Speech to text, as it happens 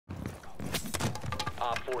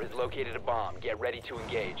Op 4 has located a bomb. Get ready to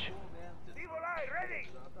engage. Evil Eye ready.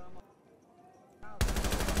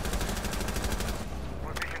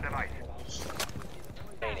 Position device.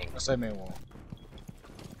 Remaining. Nasa may wall.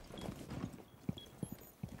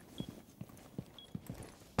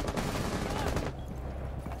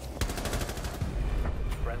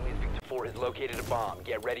 Friendly's Victor 4 has located a bomb.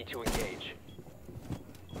 Get ready to engage.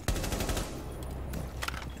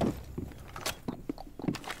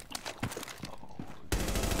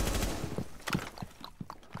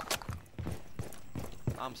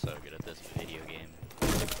 I'm so good at this video game.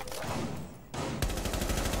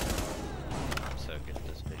 I'm so good at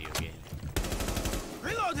this video game.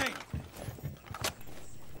 Reloading.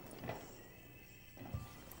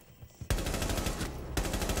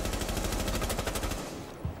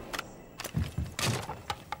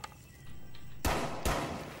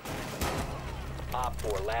 Op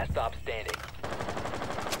 4, last stop standing.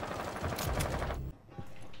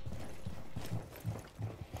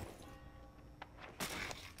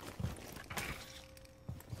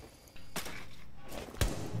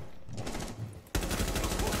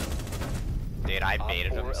 Dude, I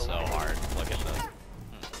baited him so hard. Look at this.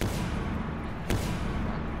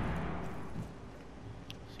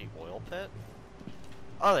 See oil pit?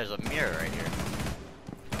 Oh, there's a mirror right here.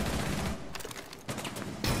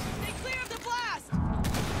 Stay clear of the blast!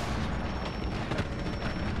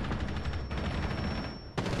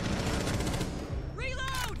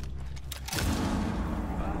 Reload!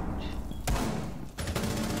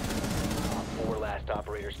 Op 4, last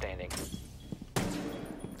operator standing.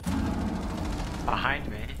 Behind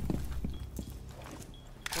me.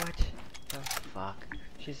 What the fuck?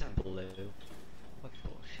 She's in blue. What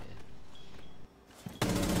bullshit?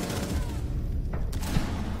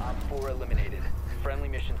 Op 4 eliminated. Friendly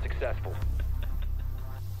mission successful.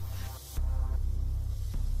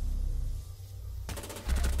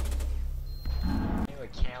 New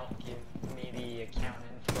account, give me the account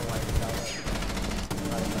info I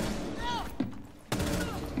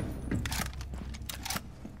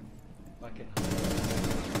fucking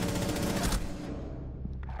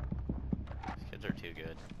These kids are too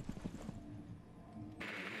good.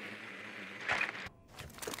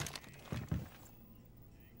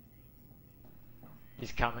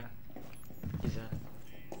 He's coming. He's in.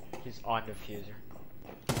 He's on diffuser.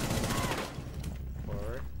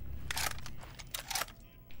 Forward.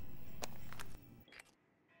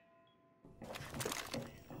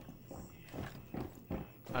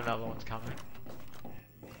 Another one's coming.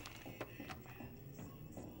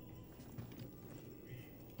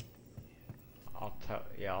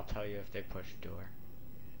 I'll tell you if they push door.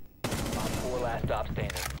 Op 4, last stop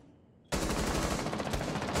standing.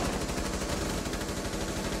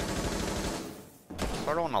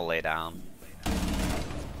 Sort of want to lay down.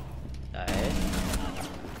 Nice.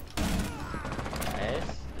 Nice.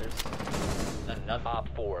 There's another Op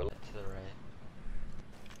 4. to the right.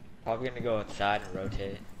 Probably gonna go inside and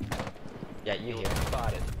rotate. Yeah, you hear.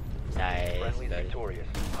 Spotted. Nice. Friendly's buddy. victorious.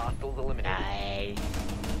 Hostiles eliminated. Nice.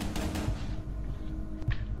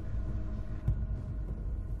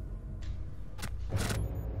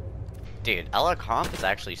 Dude, Ella Comp is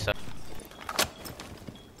actually so.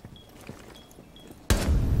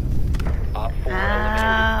 Op 4 eliminated.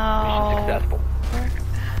 Mission successful.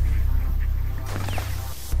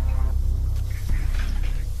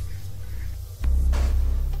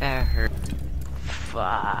 That hurt.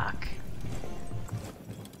 Fuck.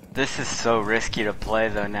 This is so risky to play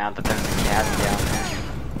though now that there's a cat down there.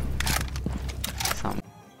 Some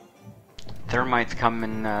thermites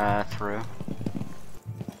coming through.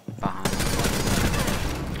 Behind.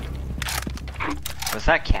 Was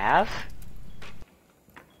that Cav?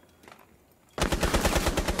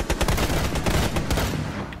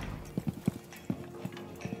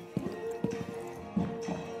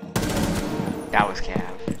 That was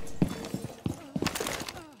Cav.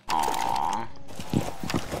 Aww.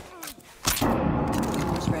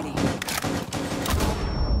 Who's ready?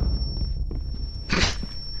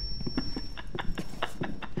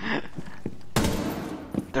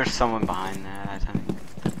 There's someone behind that, I think.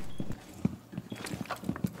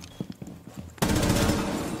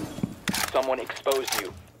 Someone exposed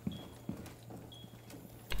you.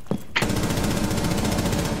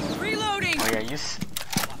 Reloading! Oh yeah, you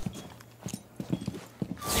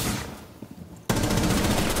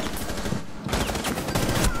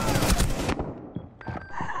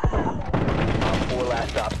Op 4, last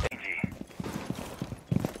stop standing.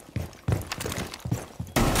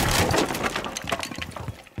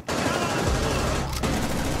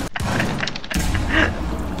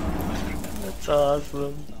 That's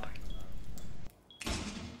awesome.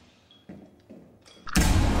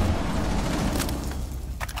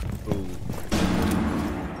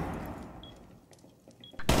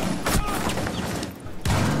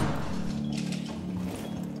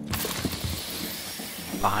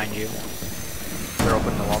 behind you. They're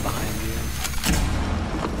opening the wall behind you.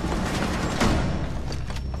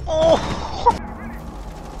 Oh!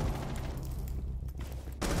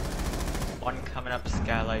 One coming up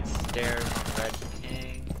Skylight Stairs on red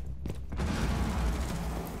ping.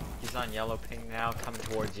 He's on yellow ping now, coming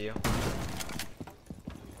towards you.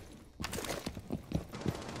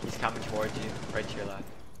 He's coming towards you, right to your left.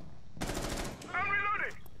 I'm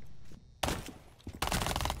reloading.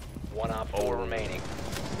 1 op 4 remaining.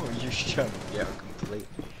 Oh, you shut me out completely.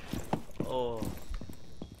 Oh.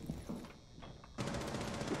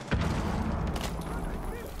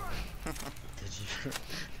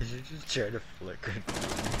 Did you just try to flicker?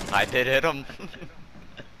 I did hit him.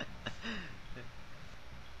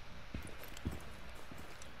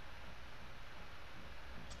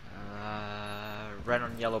 Red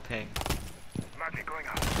on yellow ping. Magic going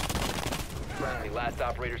out. Friendly, last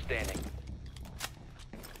operator standing.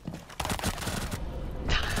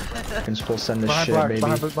 Can just full send this Behind shit, black, baby.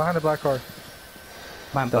 behind the black car.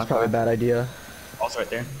 That's probably a bad idea. Also right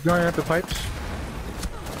there. Going up the pipes.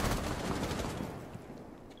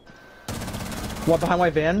 One behind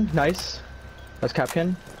white van, nice. That's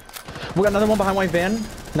Capkin. We got another one behind white van.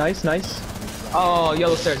 Nice, nice. Oh,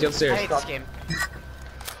 yellow stairs, yellow I stairs. hate this game.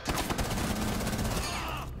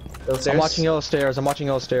 Yellow stairs. I'm watching yellow stairs. I'm watching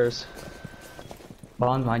yellow stairs.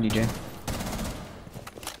 Bond behind you, Jay.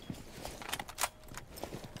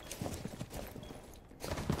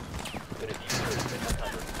 The diffuser has been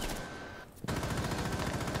recovered.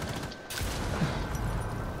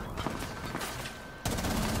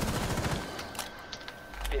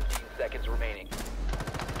 15 seconds remaining.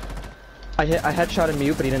 I headshot and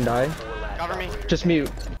mute, but he didn't die. 4 last Cover me. operator Just standing.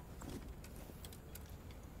 mute.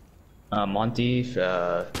 Monty,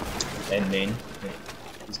 and main.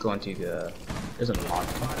 He's going to the. There's a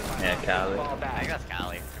Monty. Yeah, Cali. Fall I back. think that's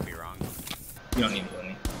Cali. Could be wrong. You don't need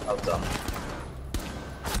money. I'll tell.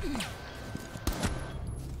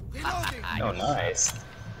 Reloading. Oh, nice.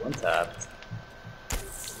 One tapped.